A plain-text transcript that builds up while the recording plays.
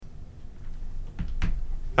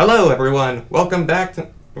Hello, everyone. Welcome back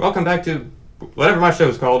to whatever my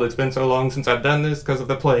show's called. It's been so long since I've done this because of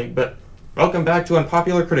the plague, but welcome back to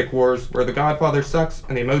Unpopular Critic Wars, where The Godfather sucks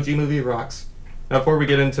and the Emoji Movie rocks. Now, before we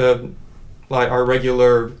get into our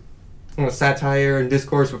regular satire and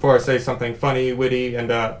discourse, before I say something funny, witty, and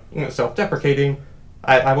self-deprecating,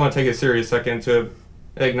 I want to take a serious second to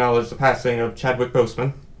acknowledge the passing of Chadwick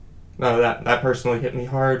Boseman. That personally hit me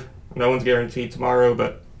hard. No one's guaranteed tomorrow,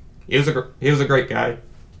 but he was a great guy.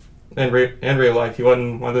 In real life, he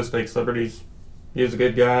wasn't one of those fake celebrities. He was a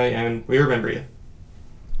good guy, and we remember you.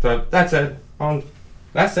 So that said, on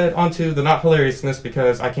to the not hilariousness,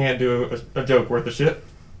 because I can't do a joke worth of shit.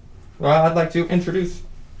 Well, I'd like to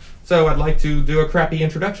do a crappy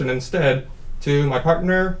introduction instead to my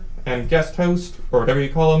partner and guest host, or whatever you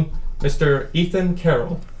call him, Mr. Ethan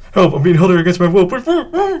Carroll. Help, I'm being held here against my will.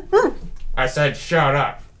 I said shut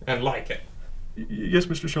up and like it. Yes,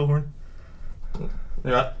 Mr. Shellhorn.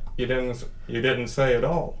 Yeah, you didn't say it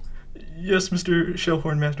all. Yes, Mr.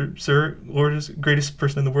 Shellhorn Master, sir. Lord is the greatest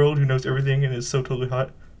person in the world who knows everything and is so totally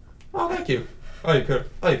hot. Oh, thank you. You could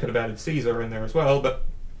have added Caesar in there as well, but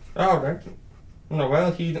all right.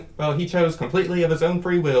 He chose completely of his own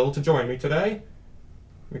free will to join me today,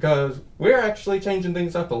 because we're actually changing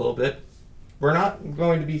things up a little bit. We're not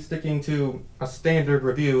going to be sticking to a standard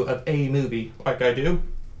review of a movie like I do.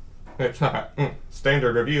 It's not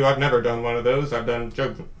standard review. I've never done one of those. I've done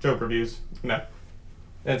joke reviews. No.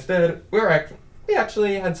 Instead, we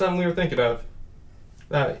actually had something we were thinking of.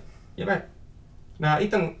 Now,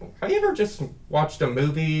 Ethan, have you ever just watched a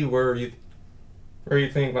movie where you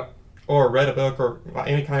think, or read a book, or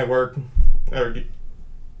any kind of work, or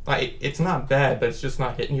it's not bad, but it's just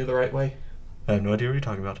not hitting you the right way? I have no idea what you're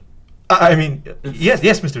talking about. I mean,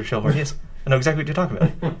 yes, Mr. Shellhorn, yes. I know exactly what you're talking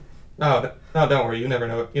about. No, don't worry. You never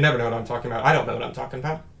know what I'm talking about. I don't know what I'm talking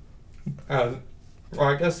about. Well,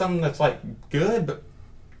 I guess something that's good, but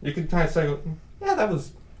you could kind of say, yeah, that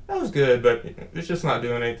was good, but it's just not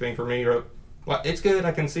doing anything for me. Or, it's good.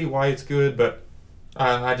 I can see why it's good, but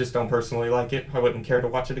I just don't personally like it. I wouldn't care to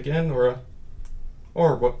watch it again, or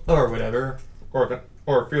whatever.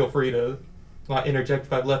 Or feel free to interject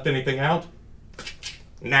if I've left anything out.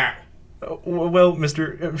 Now. Well,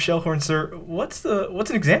 Mr. Shellhorn, sir, what's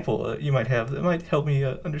an example you might have that might help me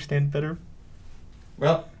understand better?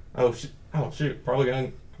 Well, shoot, probably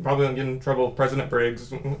gonna get in trouble with President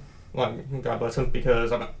Briggs. God bless him,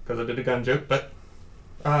 because I did a gun joke. But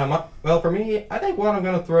well, for me, I think what I'm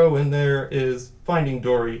gonna throw in there is Finding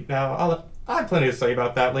Dory. Now, I have plenty to say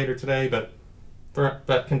about that later today,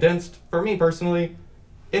 but condensed, for me personally,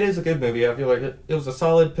 it is a good movie. I feel like it was a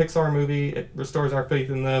solid Pixar movie. It restores our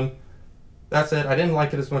faith in them. That said, I didn't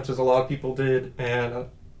like it as much as a lot of people did, and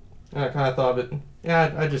I kind of thought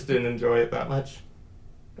I just didn't enjoy it that much.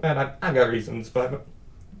 And I got reasons, but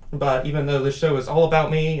even though this show is all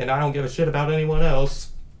about me and I don't give a shit about anyone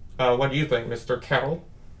else, what do you think, Mr. Carroll?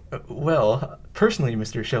 Well, personally,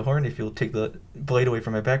 Mr. Shellhorn, if you'll take the blade away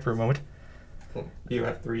from my back for a moment. You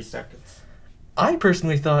have 3 seconds. I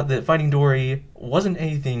personally thought that Finding Dory wasn't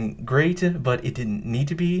anything great, but it didn't need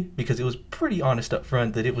to be, because it was pretty honest up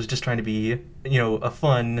front that it was just trying to be, a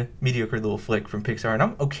fun, mediocre little flick from Pixar, and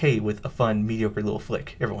I'm okay with a fun, mediocre little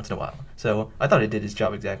flick every once in a while. So I thought it did its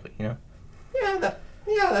job exactly, Yeah,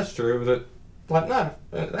 that's true.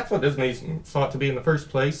 That's what Disney sought to be in the first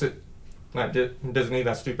place. Not Disney,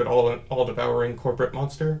 that stupid all-devouring corporate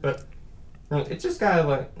monster, but it's just kind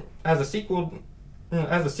of as a sequel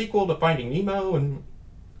to Finding Nemo, and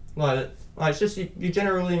it's just you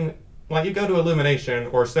generally you go to Illumination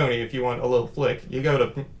or Sony if you want a little flick. You go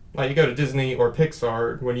to Disney or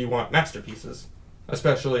Pixar when you want masterpieces,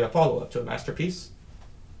 especially a follow-up to a masterpiece.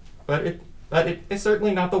 But it's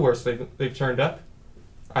certainly not the worst they've turned up.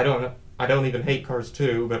 I don't even hate Cars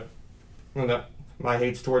 2, but my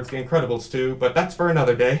hate's towards The Incredibles 2. But that's for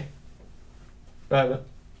another day. Well,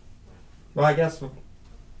 I guess,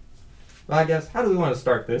 how do we want to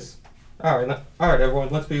start this? All right, everyone,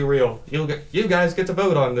 let's be real. You guys get to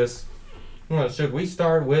vote on this. Should we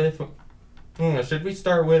start with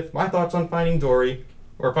my thoughts on Finding Dory,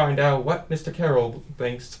 or find out what Mr. Carroll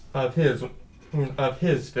thinks of his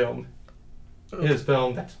film,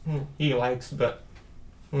 that he likes,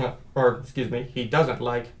 he doesn't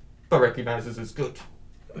like, but recognizes as good?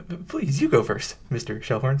 Please, you go first, Mr.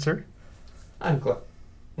 Shellhorn, sir. I'm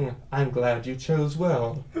glad you chose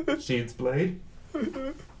well, Sheath's Blade.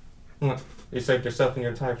 You saved yourself and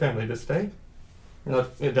your entire family this day.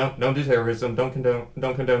 Don't do terrorism. Don't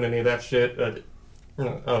condone any of that shit.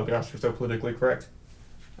 Oh gosh, we're so politically correct.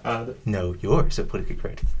 No, you're so politically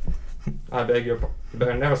correct. I beg your pardon. You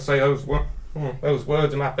better never say those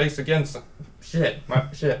words in my face again, shit.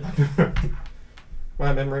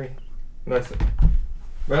 My memory. That's it.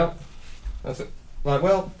 Well, that's it.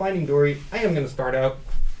 Well, Finding Dory. I am gonna start out.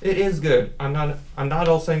 It is good. I'm not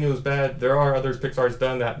all saying it was bad. There are others Pixar's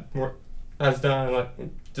done like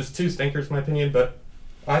just two stinkers in my opinion, but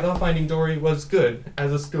I thought Finding Dory was good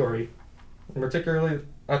as a story. And particularly,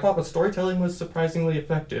 I thought the storytelling was surprisingly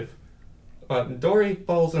effective. Dory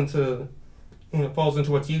falls into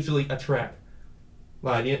what's usually a trap.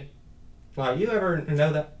 You ever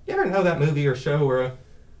know that movie or show where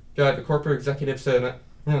the corporate executive said,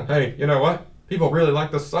 "Hey, you know what? People really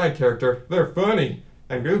like the side character. They're funny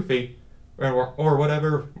and goofy, or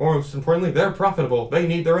whatever. Most importantly, they're profitable. They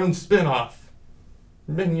need their own spin-off.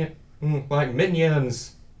 Like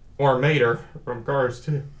Minions or Mater from Cars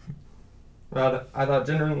 2. I thought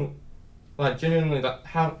genuinely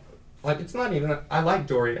how it's not even. I like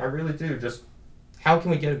Dory. I really do. Just how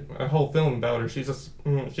can we get a whole film about her? She's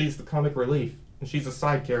the comic relief, and she's a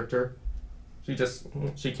side character. She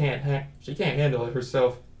can't handle it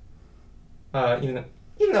herself. Even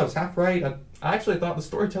though it's half right, I actually thought the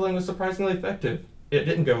storytelling was surprisingly effective. It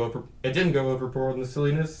didn't go overboard in the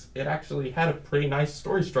silliness. It actually had a pretty nice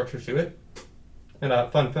story structure to it.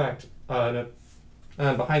 And fun fact,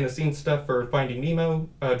 behind the scenes stuff for Finding Nemo,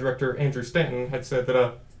 director Andrew Stanton had said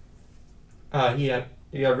that he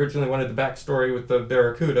originally wanted the backstory with the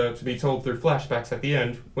Barracuda to be told through flashbacks at the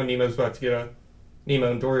end when Nemo's about to get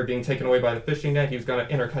Nemo and Dory being taken away by the fishing net. He was going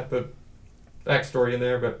to intercut the backstory in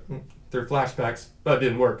there, but through flashbacks, but it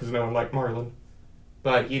didn't work because no one liked Marlin.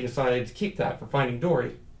 But he decided to keep that for Finding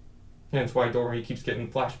Dory. Hence why Dory keeps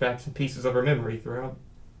getting flashbacks and pieces of her memory throughout.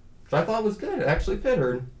 Which I thought was good. It actually fit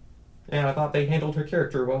her. And I thought they handled her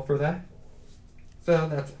character well for that.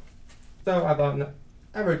 So I thought in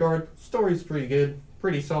that regard, story's pretty good,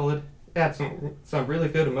 pretty solid. It had some really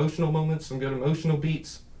good emotional moments, some good emotional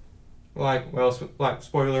beats. Like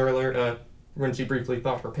spoiler alert, when she briefly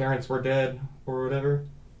thought her parents were dead or whatever.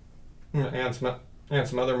 And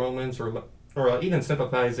some other moments, or even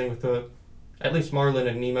sympathizing with at least Marlin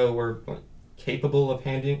and Nemo were capable of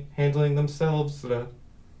handling themselves,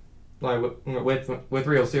 with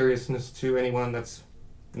real seriousness to anyone that's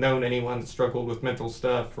known anyone that struggled with mental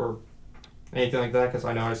stuff or anything like that. Because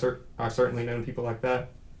I know I've certainly known people like that.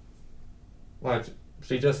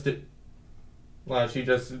 She just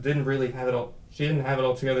didn't really have it all. She didn't have it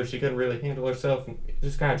all together. She couldn't really handle herself. And it's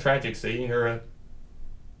just kind of tragic seeing her.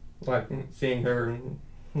 Seeing her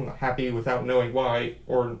happy without knowing why,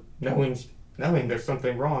 or knowing there's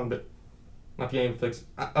something wrong, but not being able to fix.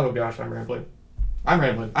 Oh gosh, I'm rambling. I'm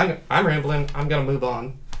rambling. I'm gonna move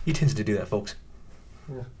on. He tends to do that, folks.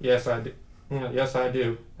 Yes, I do. Yes, I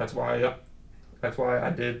do. That's why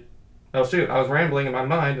I did. Oh shoot, I was rambling in my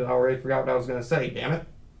mind and I already forgot what I was gonna say. Damn it.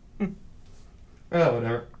 Well,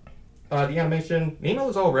 whatever. The animation. Nemo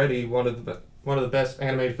is already one of the best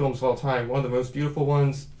animated films of all time, one of the most beautiful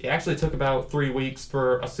ones. It actually took about 3 weeks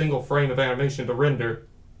for a single frame of animation to render,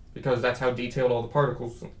 because that's how detailed all the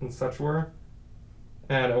particles and such were.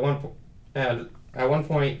 And at one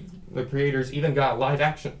point, the creators even got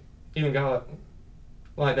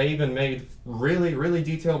they even made really, really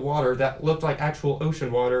detailed water that looked like actual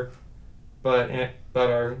ocean water, but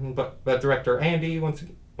director Andy once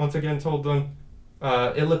again told them,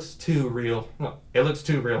 it looks too real. No, it looks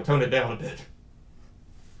too real. Tone it down a bit.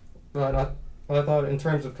 But I thought in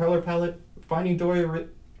terms of color palette, Finding Dory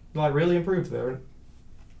really improved there.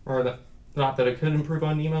 Not that it could improve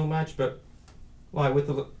on Nemo much, but with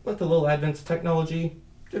the little advance of technology,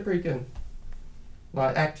 did pretty good.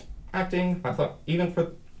 Acting, I thought even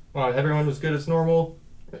for everyone was good as normal.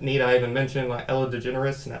 Need I even mention Ellen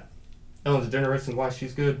DeGeneres and why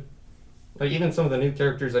she's good. Even some of the new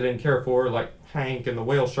characters I didn't care for, like Hank and the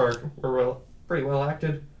whale shark, were pretty well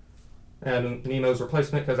acted. And Nemo's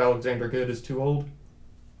replacement, because Alexander Good is too old.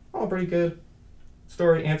 All pretty good.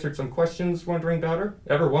 Story answered some questions wondering about her.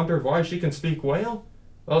 Ever wondered why she can speak whale?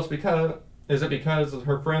 Well, is it because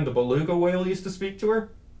her friend the beluga whale used to speak to her?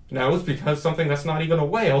 No, it's because something that's not even a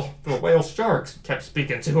whale, the whale sharks, kept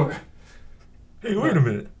speaking to her. Hey, wait a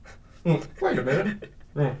minute. Wait a minute.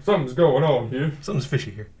 Something's going on here. Something's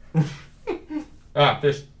fishy here.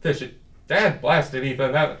 Fishy. Dad blasted,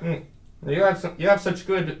 Ethan. You have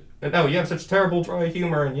such terrible dry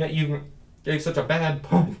humor, and yet you gave such a bad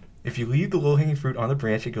pun. If you leave the low-hanging fruit on the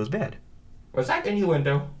branch, it goes bad. Was that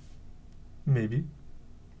innuendo? Maybe.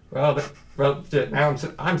 Well, now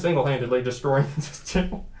I'm single-handedly destroying this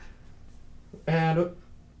channel. And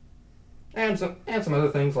some other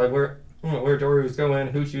things like where Dory was going,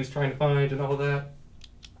 who she was trying to find, and all that.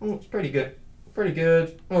 It's pretty good.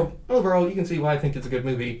 Overall, you can see why I think it's a good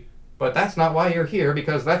movie. But that's not why you're here,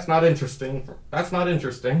 because that's not interesting. That's not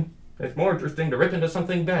interesting. It's more interesting to rip into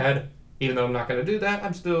something bad. Even though I'm not going to do that,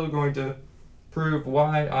 I'm still going to prove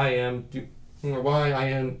why I am a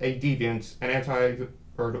deviant,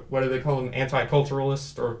 or what do they call them,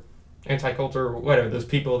 anti-culturalist, or anti-culture, or whatever, those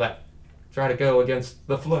people that try to go against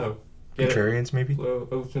the flow. Contrarians, maybe? Flow,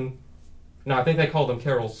 ocean. No, I think they call them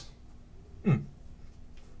Carrolls. Maybe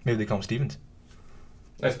they call them Stevens.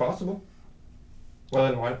 That's possible. Well,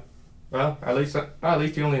 then why? Well, at least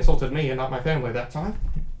he only insulted me and not my family that time.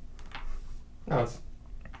 Now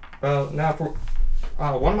for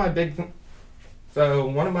one of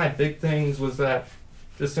my big things was that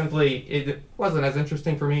just simply it wasn't as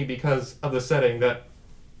interesting for me because of the setting. That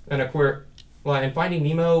in Finding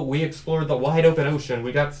Nemo, we explored the wide open ocean.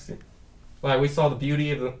 We saw the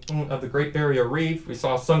beauty of the Great Barrier Reef. We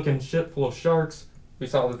saw a sunken ship full of sharks. We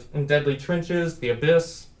saw the deadly trenches, the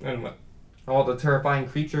abyss, and all the terrifying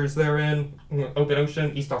creatures therein. Open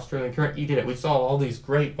ocean, East Australian current. You did it. We saw all these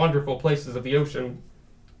great, wonderful places of the ocean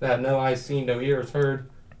that no eyes seen, no ears heard,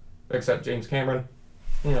 except James Cameron.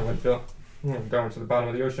 Going to the bottom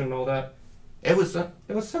of the ocean and all that. It was so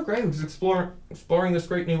great. It was exploring this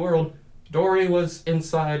great new world. Dory was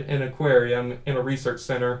inside an aquarium in a research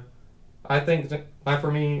center. I think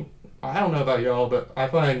for me, I don't know about y'all, but I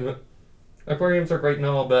find aquariums are great and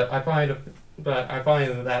all, but I find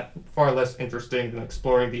that far less interesting than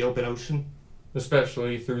exploring the open ocean,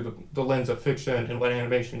 especially through the lens of fiction and what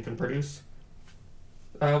animation can produce.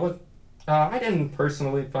 I didn't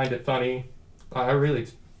personally find it funny. I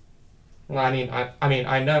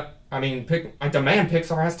demand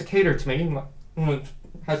Pixar has to cater to me.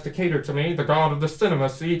 The god of the cinema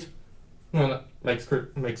seat.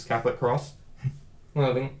 Makes Catholic cross.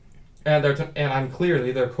 And I'm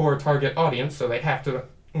clearly their core target audience, so they have to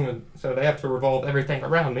revolve everything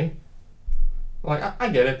around me. I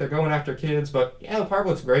get it, they're going after kids, but part of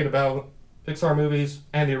what's great about Pixar movies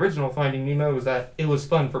and the original Finding Nemo is that it was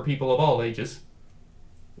fun for people of all ages.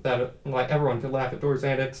 That everyone could laugh at Dory's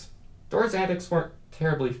antics. Dory's antics weren't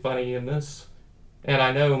terribly funny in this, and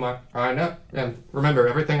I know, and remember,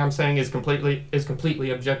 everything I'm saying is completely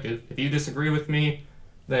objective. If you disagree with me,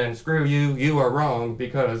 then screw you. You are wrong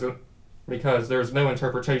because there's no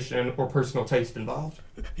interpretation or personal taste involved.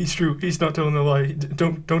 He's true. He's not telling a lie.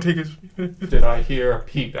 Don't take his. Did I hear a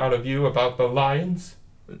peep out of you about the lions?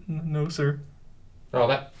 No, sir.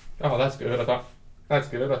 That's good. I thought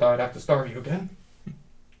I'd have to starve you again.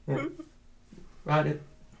 I did.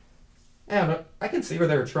 Yeah, I can see where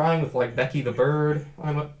they were trying with Becky the bird.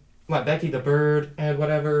 Becky the bird and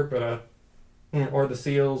whatever, but or the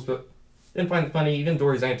seals, but didn't find it funny. Even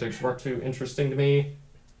Dory's antics weren't too interesting to me.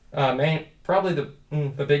 Probably the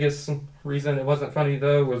biggest reason it wasn't funny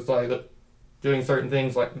though was doing certain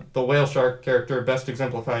things, like the whale shark character best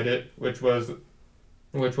exemplified it, which was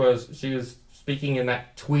she was speaking in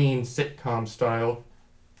that tween sitcom style.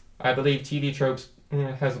 I believe TV Tropes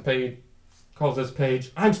calls this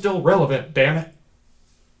page "I'm Still Relevant, damn it."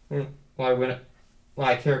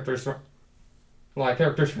 Characters from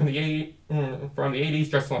the 80s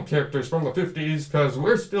dressed like characters from the 50s because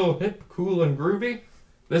we're still hip, cool, and groovy.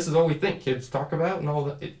 This is all we think kids talk about and all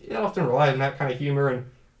that. It often relies on that kind of humor, and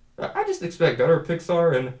I just expect better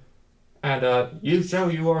Pixar, and you show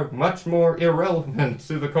you are much more irrelevant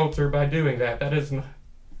to the culture by doing that. That is not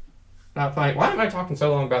funny. Why am I talking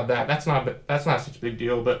so long about that? That's not such a big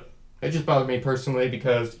deal, but it just bothered me personally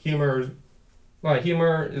because humor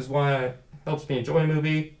is why it helps me enjoy a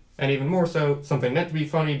movie, and even more so, something meant to be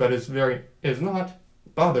funny but is not,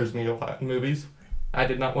 bothers me a lot in movies. I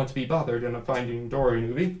did not want to be bothered in a Finding Dory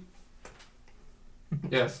movie.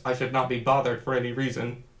 Yes, I should not be bothered for any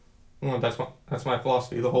reason. Well, that's my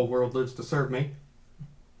philosophy. The whole world lives to serve me.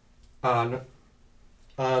 Some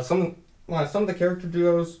of the character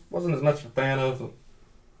duos wasn't as much a fan of.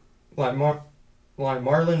 Marlin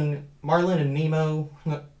and Nemo.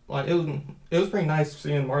 It was pretty nice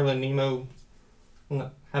seeing Marlin and Nemo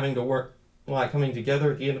having to work, coming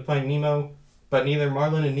together at the end of Finding Nemo. But neither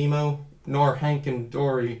Marlin and Nemo nor Hank and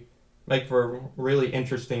Dory make for really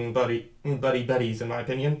interesting buddies in my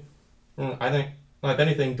opinion. I think, if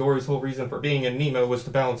anything, Dory's whole reason for being in Nemo was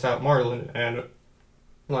to balance out Marlin and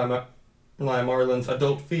Marlin's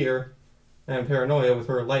adult fear and paranoia with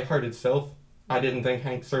her lighthearted self. I didn't think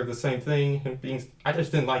Hank served the same thing. I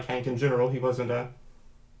just didn't like Hank in general. He wasn't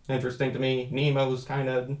interesting to me. Nemo was kind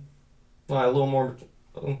of a little more.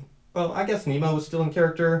 Well, I guess Nemo was still in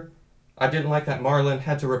character. I didn't like that Marlin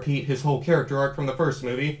had to repeat his whole character arc from the first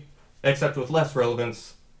movie, except with less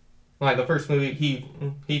relevance. The first movie, he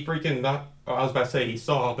freaking got. I was about to say he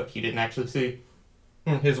saw, but he didn't actually see.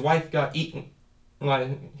 His wife got eaten.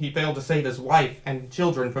 like, he failed to save his wife and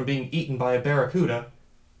children from being eaten by a barracuda,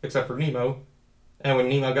 except for Nemo. And when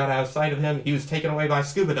Nemo got out of sight of him, he was taken away by a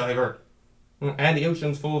scuba diver. And the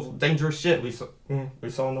ocean's full of dangerous shit we saw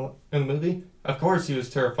in the movie. Of course he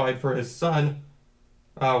was terrified for his son.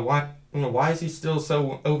 Why is he still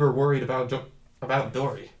so over-worried about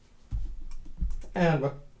Dory?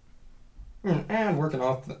 And working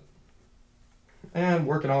off that,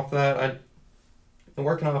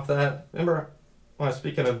 remember,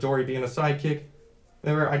 speaking of Dory being a sidekick,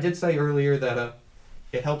 remember I did say earlier that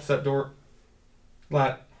it helps that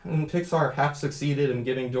Pixar half succeeded in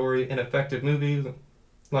giving Dory an effective movie,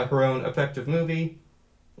 like her own effective movie,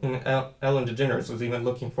 and Ellen DeGeneres was even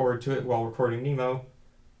looking forward to it while recording Nemo.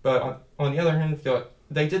 But on the other hand, I feel like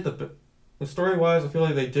they did the story-wise, I feel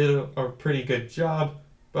like they did a pretty good job.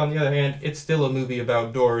 But on the other hand, it's still a movie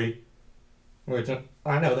about Dory, which I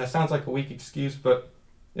know that sounds like a weak excuse, but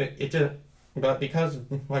but because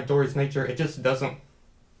like Dory's nature, it doesn't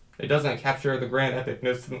capture the grand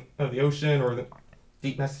epicness of the ocean or the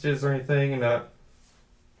deep messages or anything. And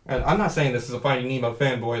I'm not saying this is a Finding Nemo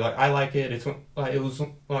fanboy. Like, I like it. It was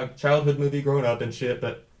like childhood movie growing up and shit,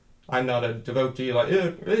 but I'm not a devotee. Like,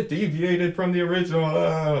 it deviated from the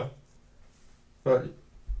original. But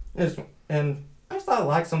and I just thought I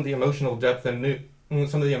liked some of the emotional depth and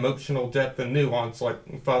nuance,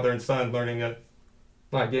 like father and son learning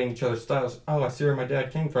like getting each other's styles. Oh, I see where my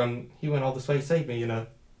dad came from. He went all this way to save me. Like,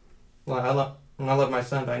 I love my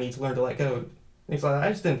son, but I need to learn to let go. Things like that. I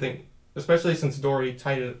just didn't think, especially since Dory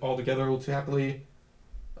tied it all together a little too happily.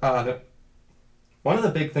 One of the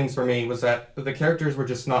big things for me was that the characters were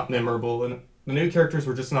just not memorable, and the new characters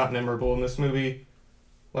were just not memorable in this movie.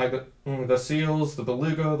 Like the seals, the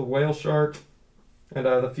beluga, the whale shark, and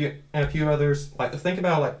a few others. Like, think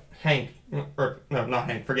about like Hank, or no, not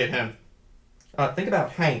Hank. Forget him. Think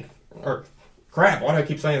about Hank, or crap. Why do I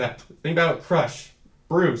keep saying that? Think about Crush,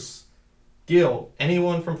 Bruce, Gil,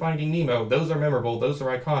 anyone from Finding Nemo. Those are memorable. Those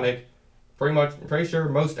are iconic. Pretty sure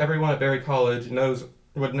most everyone at Berry College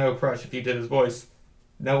would know Crush if he did his voice.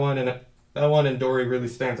 No one in Dory really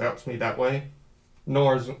stands out to me that way.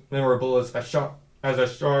 Nor as memorable as a shark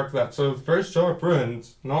that serves very sharp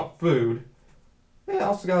friends, not food. Yeah,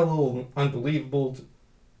 also got a little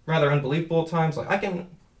rather unbelievable at times. Like,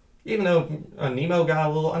 even though Nemo got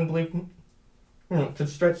a little unbelievable, could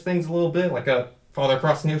stretch things a little bit, like a father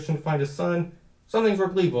crossing the ocean to find his son. Some things were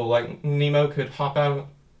believable, like Nemo could hop out,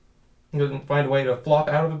 find a way to flop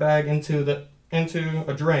out of a bag into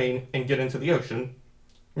a drain and get into the ocean,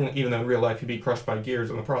 even though in real life he'd be crushed by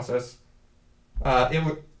gears in the process.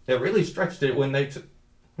 It really stretched it when to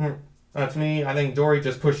me, I think Dory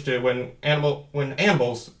just pushed it when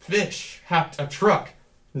fish hacked a truck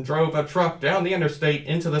and drove a truck down the interstate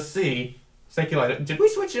into the sea. Thinking like, did we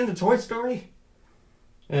switch into Toy Story?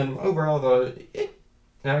 And overall, the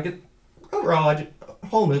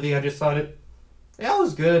whole movie, I just thought it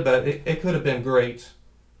was good, but it could have been great.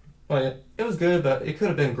 Like, it was good, but it could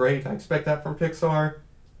have been great. I expect that from Pixar.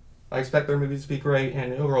 I expect their movies to be great,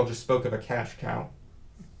 and overall just spoke of a cash cow.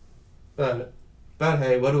 But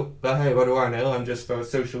hey, what do I know? I'm just a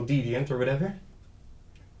social deviant or whatever.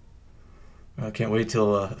 I can't wait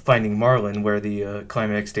till Finding Marlin, where the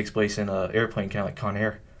climax takes place in an airplane, kind of like Con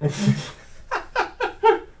Air.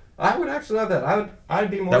 I would actually love that.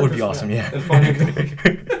 I'd be more. That would be awesome, yeah.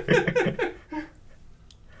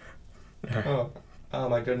 Oh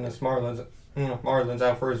my goodness, Marlin's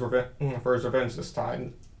out for his revenge this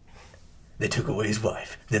time. They took away his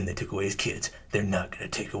wife, then they took away his kids. They're not gonna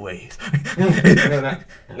take away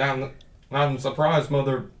Now I'm surprised,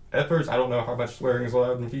 mother effers. I don't know how much swearing is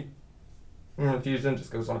allowed in Fusion.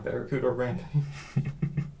 Just goes on a barracuda rant.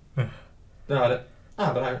 But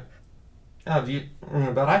I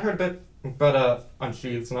heard a bit,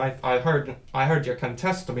 Unsheathed, and I heard you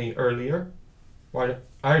contest me earlier. Why?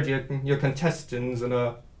 I heard your contestants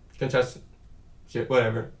and shit,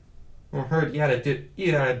 whatever. I heard you had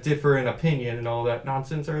a different opinion and all that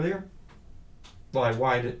nonsense earlier. Why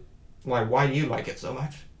do you like it so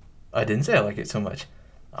much? I didn't say I like it so much.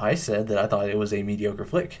 I said that I thought it was a mediocre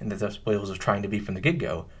flick, and that's what it was trying to be from the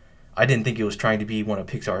get-go. I didn't think it was trying to be one of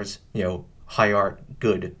Pixar's, high art,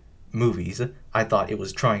 good movies. I thought it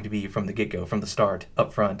was trying to be from the get-go, from the start,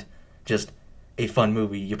 up front, just a fun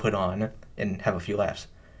movie you put on and have a few laughs.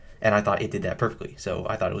 And I thought it did that perfectly, so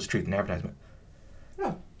I thought it was truth in advertisement.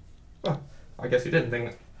 Yeah. Well, I guess you didn't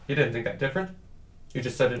think that different. You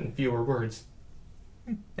just said it in fewer words.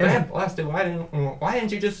 Man, blasted! Why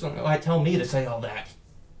didn't you just tell me to say all that?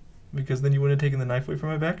 Because then you wouldn't have taken the knife away from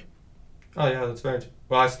my back? Oh yeah, that's right.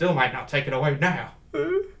 Well, I still might not take it away now.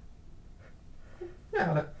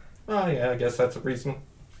 Yeah, Oh yeah, I guess that's a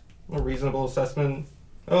reasonable assessment.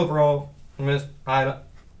 Overall, Mr.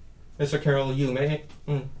 Carroll, your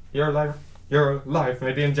life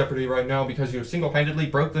may be in jeopardy right now because you single-handedly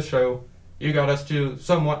broke the show. You got us to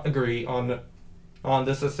somewhat agree on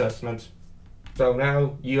this assessment. So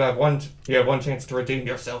now you have one chance to redeem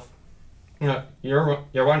yourself. Your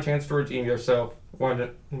one chance to redeem yourself.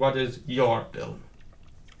 What is your film?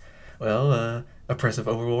 Well, Oppressive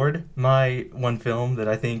Overlord, my one film that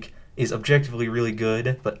I think is objectively really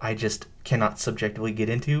good, but I just cannot subjectively get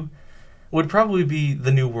into, would probably be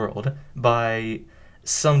The New World by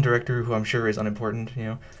some director who I'm sure is unimportant,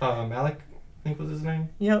 Malik, I think was his name.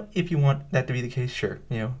 If you want that to be the case, sure,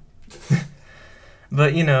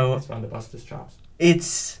 But, It's fun to bust his chops.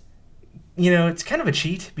 It's kind of a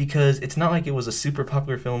cheat because it's not like it was a super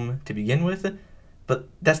popular film to begin with, but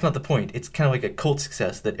that's not the point. It's kind of like a cult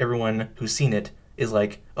success that everyone who's seen it is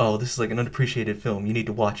like, oh, this is like an unappreciated film. You need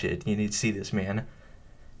to watch it. You need to see this, man.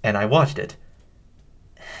 And I watched it.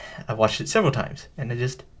 I watched it several times, and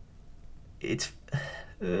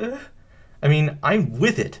I'm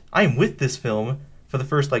with it. I'm with this film for the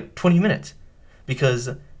first, 20 minutes.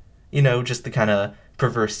 Because, just the kind of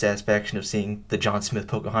perverse satisfaction of seeing the John Smith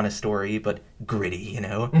Pocahontas story, but gritty,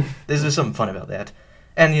 There's just something fun about that.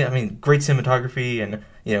 And, great cinematography, and,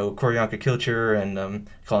 Koryonka Kilcher and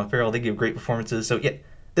Colin Farrell, they give great performances. So, yeah,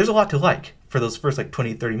 there's a lot to like for those first,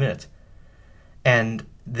 20, 30 minutes. And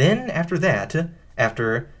then after that,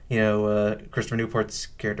 Christopher Newport's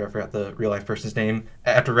character, I forgot the real-life person's name,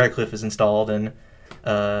 after Radcliffe is installed and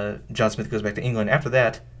John Smith goes back to England, after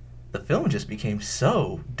that, the film just became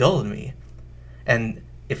so dull to me. And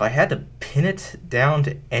if I had to pin it down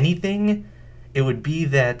to anything, it would be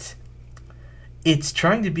that it's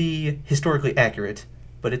trying to be historically accurate,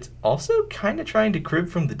 but it's also kind of trying to crib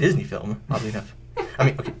from the Disney film, oddly enough.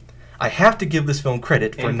 Okay, I have to give this film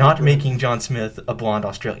credit for not making John Smith a blonde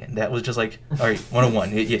Australian. That was just all right,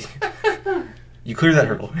 101. You clear that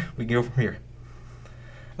hurdle. We can go from here.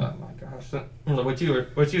 Oh my gosh.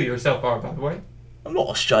 What you yourself are, by the way. I'm not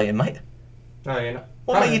Australian, mate. No,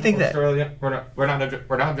 What made you think Australia, that? We're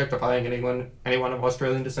not objectifying anyone of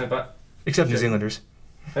Australian descent, but except New Zealanders.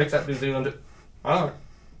 Except New Zealand.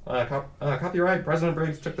 Copyright. President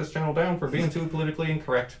Briggs took this channel down for being too politically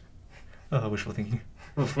incorrect. Wishful thinking.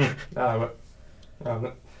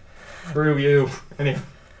 Screw you. Anyway,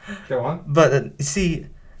 go on. But see,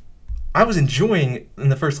 I was enjoying in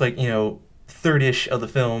the first third-ish of the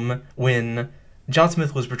film when John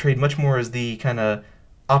Smith was portrayed much more as the kind of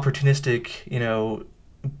opportunistic,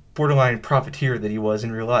 borderline profiteer that he was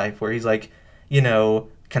in real life, where he's kind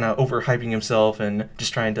of overhyping himself and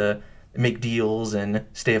just trying to make deals and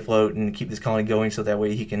stay afloat and keep this colony going so that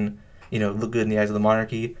way he can, look good in the eyes of the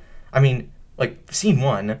monarchy. Scene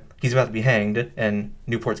 1, he's about to be hanged, and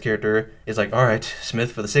Newport's character is all right,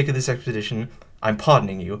 Smith, for the sake of this expedition, I'm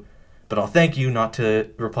pardoning you, but I'll thank you not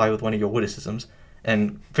to reply with one of your witticisms.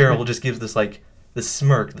 And Farrell just gives this, this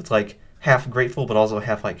smirk that's, half grateful, but also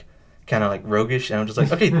half, kind of, roguish, and I'm just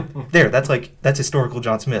okay, there, that's historical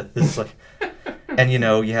John Smith. This is, and,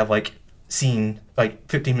 you have, scene,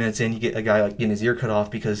 15 minutes in, you get a guy, getting his ear cut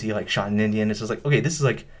off because he, shot an Indian. It's just okay, this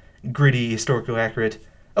is, gritty, historically accurate.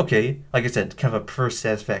 Okay, like I said, kind of a perverse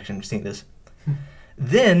satisfaction of seeing this.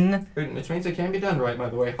 Then... Which means it can be done right, by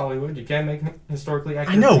the way, Hollywood. You can make historically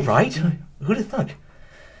accurate... I know, right? Who'd have thunk?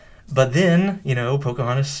 But then,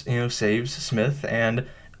 Pocahontas, saves Smith, and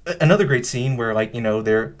another great scene where,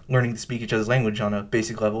 they're learning to speak each other's language on a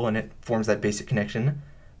basic level, and it forms that basic connection.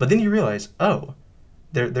 But then you realize, oh,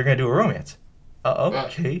 they're gonna do a romance.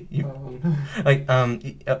 Okay.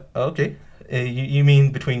 Okay. You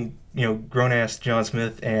mean between... grown-ass John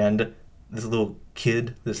Smith and this little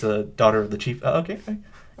kid, this daughter of the chief. Okay.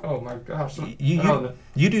 Oh my gosh. You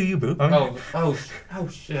do you, boo. Oh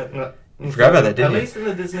shit. Forgot about that, didn't you? At least in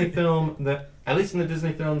the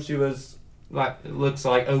Disney film, she was looks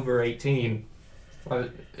like over 18.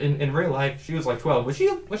 In real life, she was 12. Was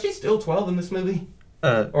she still 12 in this movie?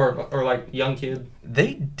 Or young kid?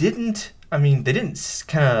 They didn't. They didn't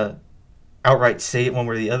kind of outright say it one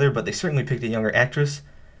way or the other, but they certainly picked a younger actress.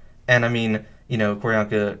 And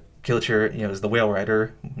Koryonka Kilcher, is the whale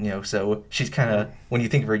rider, so she's kind of, when you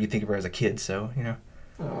think of her as a kid, so,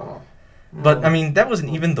 Oh. But, that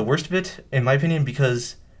wasn't even the worst of it, in my opinion,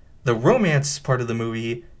 because the romance part of the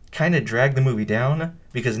movie kind of dragged the movie down,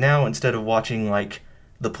 because now instead of watching,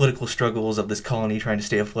 the political struggles of this colony trying to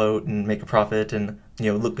stay afloat and make a profit and,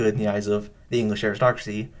 look good in the eyes of the English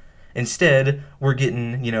aristocracy, instead, we're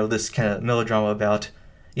getting, this kind of melodrama about,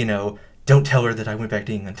 don't tell her that I went back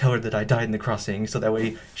to England. Tell her that I died in the crossing, so that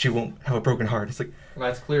way she won't have a broken heart. It's like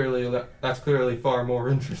That's clearly far more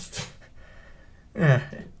interesting eh.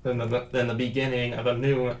 than the beginning of a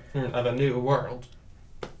new world.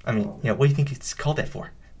 I mean, what do you think it's called that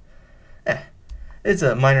for? It's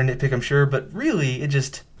a minor nitpick, I'm sure, but really, it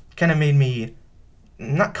just kind of made me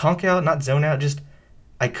not conk out, not zone out, just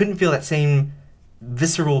I couldn't feel that same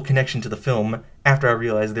visceral connection to the film after I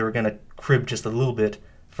realized they were going to crib just a little bit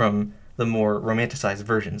from the more romanticized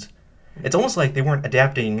versions. It's almost like they weren't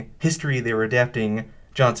adapting history, they were adapting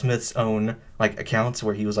John Smith's own accounts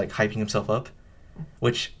where he was hyping himself up,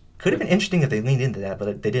 which could have been interesting if they leaned into that,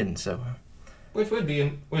 but they didn't, so... Which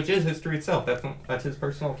is history itself. That's his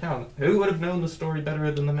personal account. Who would have known the story better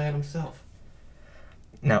than the man himself?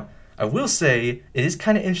 Now, I will say, it is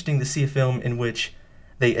kind of interesting to see a film in which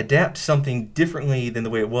they adapt something differently than the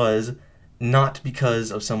way it was, not because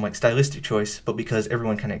of some stylistic choice, but because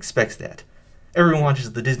everyone kind of expects that. Everyone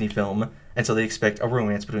watches the Disney film, and so they expect a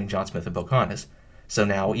romance between John Smith and Pocahontas. So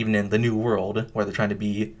now, even in the New World, where they're trying to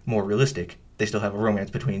be more realistic, they still have a romance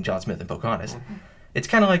between John Smith and Pocahontas. Mm-hmm. It's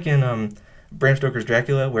kind of like in Bram Stoker's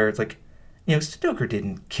Dracula, where it's Stoker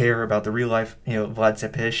didn't care about the real life, Vlad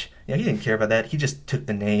Tepes. He didn't care about that. He just took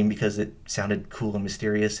the name because it sounded cool and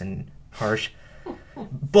mysterious and harsh.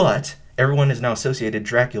 But everyone has now associated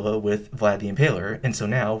Dracula with Vlad the Impaler, and so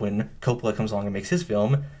now when Coppola comes along and makes his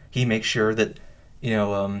film, he makes sure that,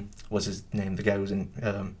 what's his name? The guy who was in,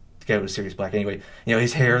 the guy who was Sirius Black. Anyway,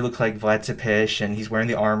 his hair looks like Vlad Tepes, and he's wearing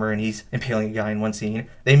the armor, and he's impaling a guy in one scene.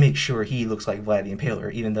 They make sure he looks like Vlad the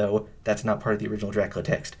Impaler, even though that's not part of the original Dracula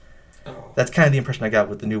text. Oh. That's kind of the impression I got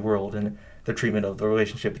with the New World and their treatment of the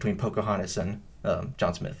relationship between Pocahontas and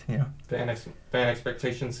John Smith. Fan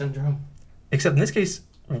expectation syndrome. Except in this case,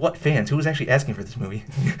 what fans? Who was actually asking for this movie?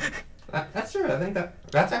 That's true. I think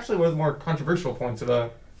that's actually one of the more controversial points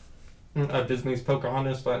of Disney's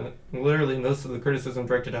Pocahontas. But literally, most of the criticism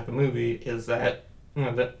directed at the movie is that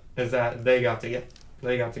they got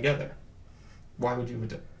together. Why would you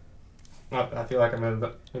do? I feel like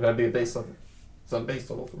that'd be a base level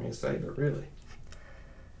for me to say, but really.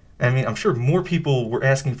 I mean, I'm sure more people were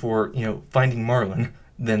asking for Finding Marlin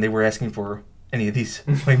than they were asking for any of these.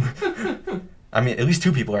 I mean, at least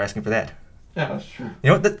two people are asking for that. Yeah, that's true. You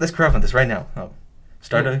know what? Let's crowdfund this right now.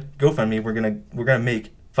 Start a GoFundMe. We're gonna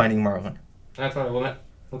make Finding Marlin. That's right. We'll make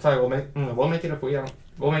it if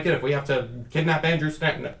we have to kidnap Andrew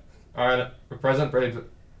Stanton. President Briggs.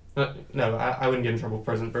 No, I wouldn't get in trouble with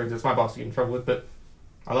President Briggs. It's my boss to get in trouble with. But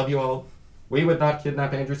I love you all. We would not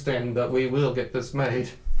kidnap Andrew Stanton, but we will get this made.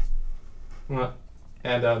 And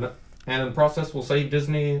in the process, we'll save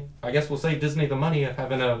Disney. I guess we'll save Disney the money of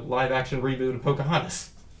having a live-action reboot of Pocahontas,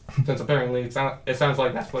 since apparently it sounds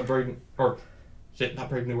like that's what what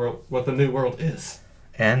the New World is.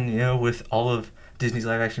 And with all of Disney's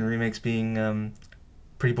live-action remakes being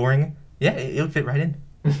pretty boring, yeah, it would fit right in.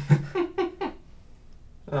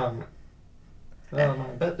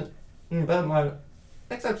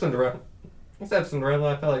 Except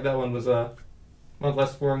Cinderella, I felt like that one was one of the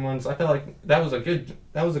less boring ones. I felt like that was a good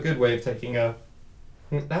way of taking the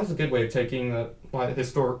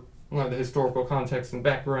historical context and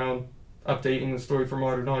background, updating the story for a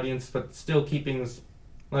modern audience, but still keeping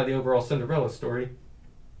the overall Cinderella story.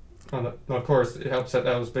 Of course, it helps that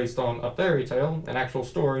was based on a fairy tale, an actual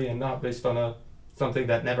story, and not based on something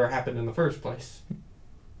that never happened in the first place.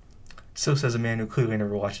 So says a man who clearly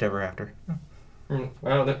never watched Ever After. Well,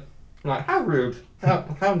 how rude,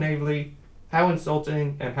 how naively, how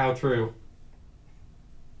insulting, and how true.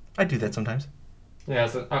 I do that sometimes. Yeah,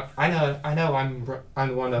 so I know. I'm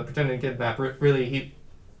the one pretending to kidnap. Really,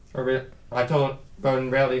 I told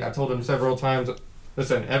him several times.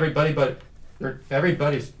 Listen,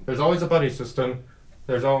 there's always a buddy system.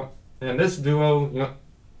 In this duo,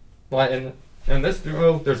 in this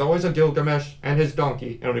duo, there's always a Gilgamesh and his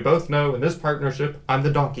donkey, and we both know in this partnership, I'm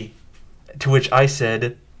the donkey. To which I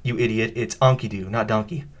said, "You idiot! It's Enkidu, not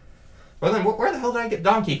donkey." Well then, where the hell did I get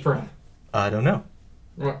donkey from? I don't know.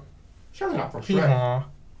 Well, surely not from Shrek.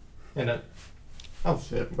 And oh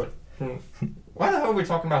shit! But why the hell are we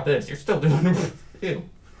talking about this? You're still doing it. Ew.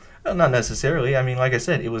 Well, not necessarily. I mean, like I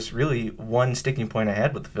said, it was really one sticking point I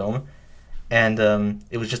had with the film, and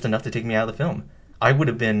it was just enough to take me out of the film. I would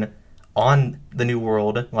have been on the New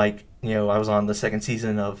World, I was on the second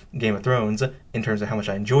season of Game of Thrones in terms of how much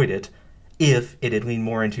I enjoyed it, if it had leaned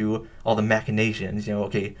more into all the machinations,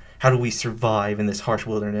 okay, how do we survive in this harsh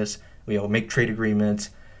wilderness, make trade agreements,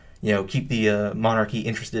 keep the monarchy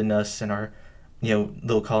interested in us and our,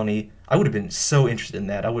 little colony. I would have been so interested in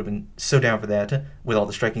that. I would have been so down for that with all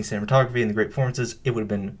the striking cinematography and the great performances. It would have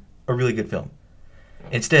been a really good film.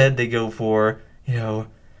 Instead, they go for,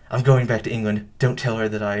 I'm going back to England. Don't tell her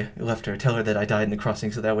that I left her. Tell her that I died in the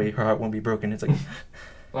crossing, so that way her heart won't be broken. It's like,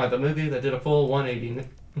 Like the movie that did a full 180,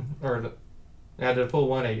 did a full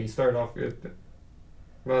 180. Started off good,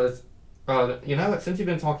 but it's, you know what? Since you've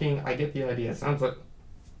been talking, I get the idea. It sounds like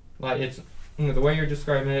it's the way you're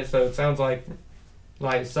describing it. So it sounds like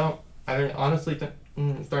some. I honestly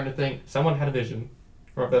starting to think someone had a vision,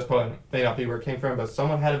 or that's probably may not be where it came from, but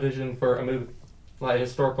someone had a vision for a movie, like a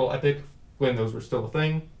historical epic, when those were still a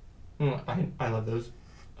thing. I love those.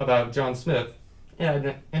 About John Smith. Yeah,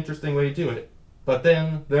 an interesting way to do it. But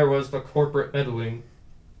then there was the corporate meddling.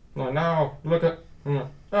 Like, now, look at...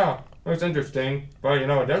 looks interesting. But, it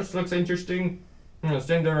just looks interesting.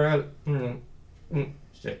 Cinderella...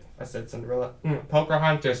 shit, I said Cinderella.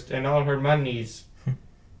 Pocahontas and all her monies.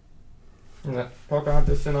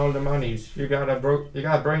 Pocahontas and all the monies. You gotta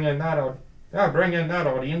bring in that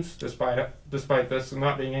audience, despite this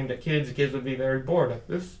not being aimed at kids. Kids would be very bored of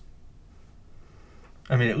this.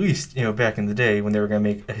 I mean, at least, back in the day when they were going to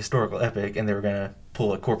make a historical epic and they were going to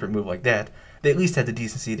pull a corporate move like that, they at least had the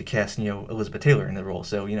decency to cast, Elizabeth Taylor in the role.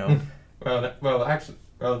 So, then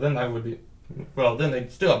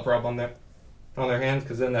they'd still have a problem on their hands,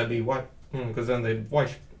 because then that'd be white. Because then they'd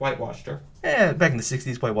whitewashed her. Yeah, back in the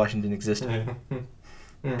 60s, whitewashing didn't exist.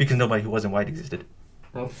 Because nobody who wasn't white existed.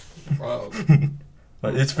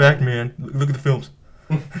 It's fact, man. Look at the films.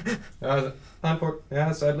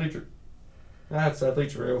 Sadly true. That's sadly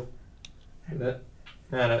true. They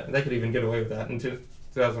could even get away with that in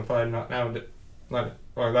 2005. Not now.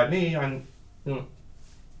 Or like me, and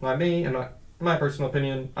my personal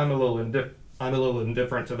opinion, I'm a little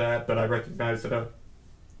indifferent to that, but I recognize that.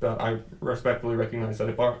 I respectfully recognize that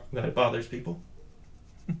it bothers people.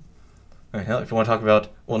 Hell, if you want to talk about,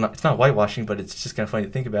 it's not whitewashing, but it's just kind of funny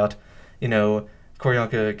to think about.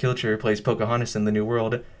 Q'orianka Kilcher plays Pocahontas in The New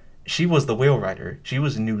World. She was the whale rider. She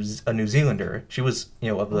was a New Zealander. She was,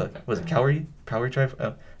 of the, was it Cowrie tribe?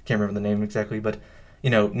 I can't remember the name exactly, but,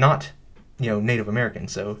 not, Native American.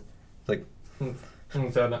 So, like... So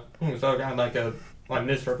kind of like a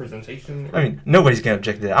misrepresentation? I mean, nobody's going to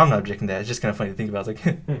object to that. I'm not objecting to that. It's just kind of funny to think about. It's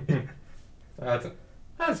like...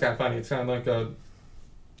 That's kind of funny. It's kind of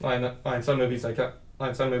like in some movies they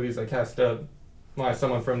cast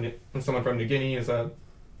someone from New Guinea as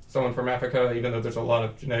someone from Africa, even though there's a lot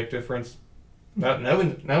of genetic difference. No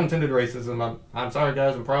intended racism. I'm sorry,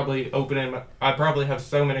 guys. I probably have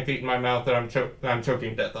so many feet in my mouth that I'm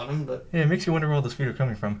choking death on them. But yeah, it makes you wonder where all those feet are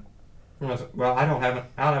coming from. Well, I don't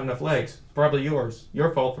have enough legs. It's probably yours.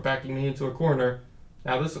 Your fault for backing me into a corner.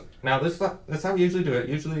 That's how we usually do it.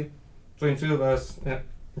 Usually, between two of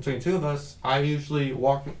us, I usually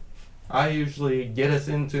get us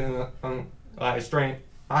into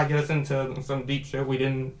I get us into some deep shit we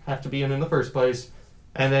didn't have to be in the first place,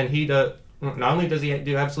 and then he does. Not only does he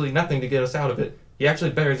do absolutely nothing to get us out of it, he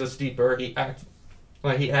actually bears us deeper. He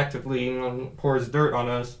actively pours dirt on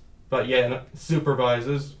us, but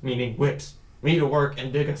supervises, meaning whips me to work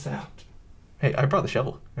and dig us out. Hey, I brought the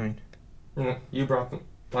shovel. I mean, you brought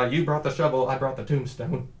the shovel. I brought the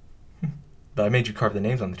tombstone. But I made you carve the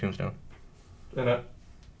names on the tombstone. And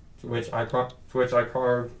to which I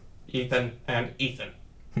carved Ethan and Ethan.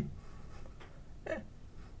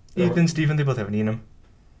 Ethan, Stephen, they both have an Enum.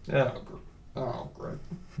 Great.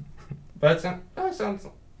 But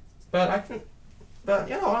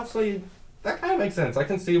honestly, that kind of makes sense. I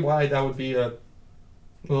can see why that would be a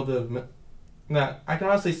little bit of... I can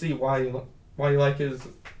honestly see why you like his...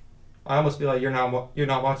 I almost feel like you're not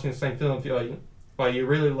watching the same film. Feel like you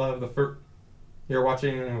really love the first... You're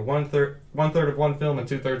watching one third of one film and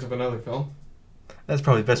 2/3 of another film. That's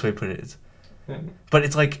probably the best way to put it. But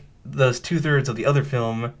it's like those 2/3 of the other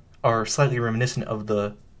film are slightly reminiscent of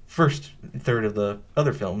the first third of the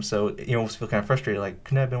other film, so you almost feel kind of frustrated, like,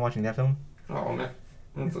 couldn't I have been watching that film? Oh man,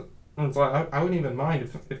 it's like I wouldn't even mind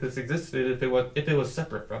if this existed if it was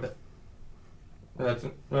separate from it.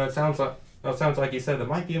 It sounds like you said it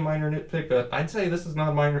might be a minor nitpick, but I'd say this is not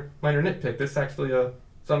a minor nitpick. This is actually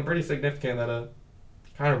something pretty significant that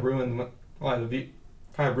kind of ruined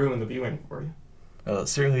the viewing for you. It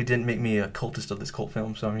certainly didn't make me a cultist of this cult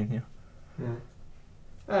film, so I mean,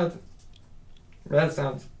 yeah. That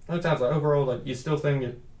sounds like overall, like, you still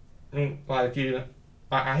think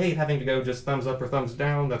I hate having to go just thumbs up or thumbs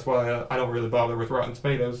down. That's why I don't really bother with Rotten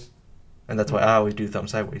Tomatoes. And that's why I always do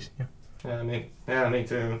thumbs sideways. Yeah. Me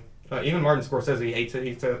too. Even Martin Scorsese hates it.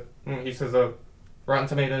 He says Rotten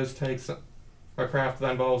Tomatoes takes a craft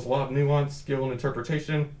that involves a lot of nuance, skill, and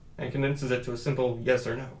interpretation, and condenses it to a simple yes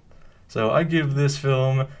or no. So I give this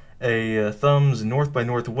film a thumbs north by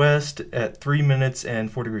northwest at 3 minutes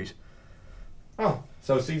and 4 degrees. Oh,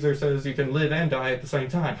 So Caesar says you can live and die at the same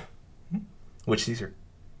time. Which Caesar?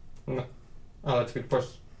 Oh, that's a good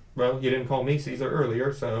question. Well, you didn't call me Caesar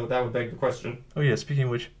earlier, so that would beg the question. Oh yeah, speaking of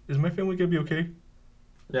which, is my family gonna be okay?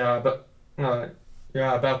 Yeah, but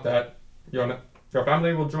yeah, about that. Your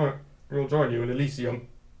family will join you in Elysium.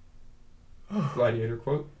 Gladiator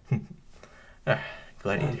quote.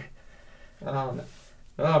 Gladiator. Oh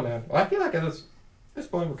man. Well, I feel like at this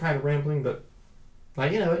point we're kind of rambling, but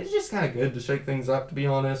like, it's just kind of good to shake things up, to be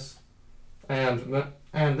honest. And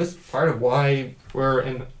this part of why we're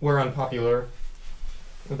unpopular.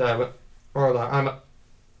 This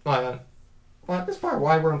part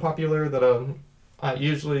why we're unpopular. That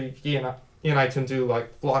usually he and I tend to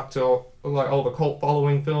like flock to all the cult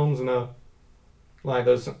following films and like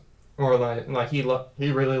those, or like he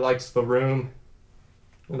really likes The Room.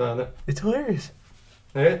 It's hilarious.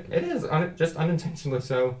 It is just unintentionally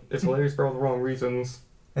so. It's hilarious for all the wrong reasons.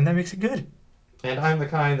 And that makes it good. And I'm the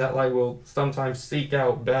kind that like will sometimes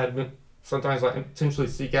intentionally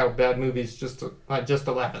seek out bad movies just to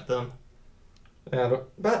laugh at them.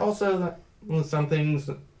 But also some things.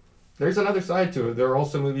 There's another side to it. There are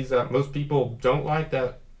also movies that most people don't like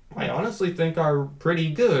that I honestly think are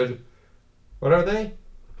pretty good. What are they?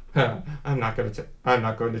 I'm not going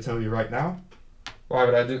to tell you right now. Why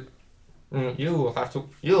would I do? You'll have to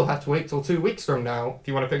wait till 2 weeks from now if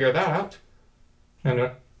you want to figure that out.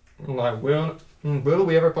 And will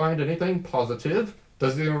we ever find anything positive?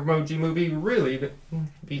 Does the Emoji Movie really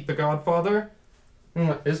beat The Godfather?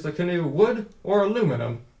 Is the canoe wood or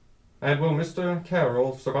aluminum? And will Mr.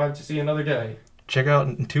 Carroll survive to see another day? Check out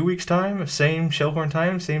in 2 weeks' time, same Shellhorn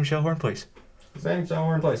time, same Shellhorn place. Same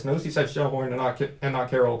Shellhorn place. Notice he said Shellhorn and not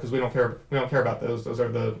Carroll because we don't care about those. Those are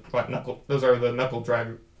the knuckle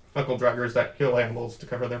draggers that kill animals to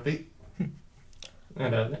cover their feet.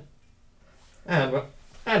 And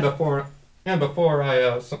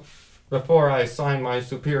before I sign my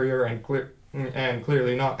superior and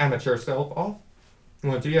clearly not amateur self off,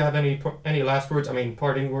 do you have any last words? I mean,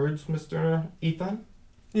 parting words, Mr. Ethan?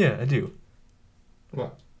 Yeah, I do.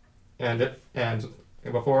 Well, and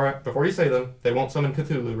before you say them, they won't summon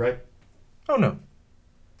Cthulhu, right? Oh no.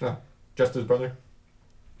 No, just his brother.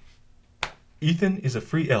 Ethan is a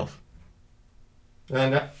free elf.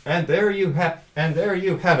 And there you have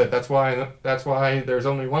it. That's why there's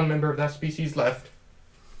only one member of that species left.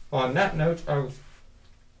 On that note,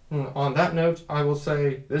 I will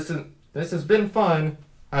say this has been fun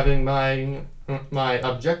having my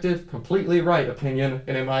objective, completely right opinion,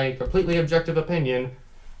 and in my completely objective opinion,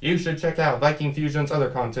 you should check out Viking Fusion's other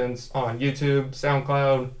contents on YouTube,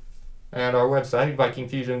 SoundCloud, and our website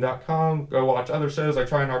vikingfusion.com. Go watch other shows like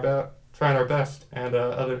Trying Our Best and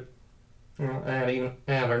our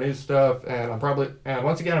new stuff. And I'm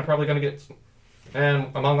probably gonna get. And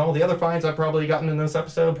among all the other finds I've probably gotten in this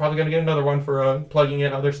episode, probably going to get another one for plugging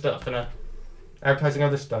in other stuff and advertising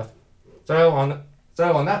other stuff. So on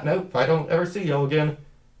that note, if I don't ever see y'all again,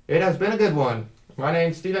 it has been a good one. My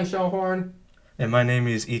name's Stephen Shellhorn. And my name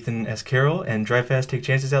is Ethan S. Carroll, and drive fast, take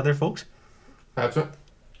chances out there, folks. That's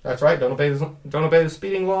right. Don't obey the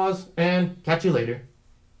speeding laws, and catch you later.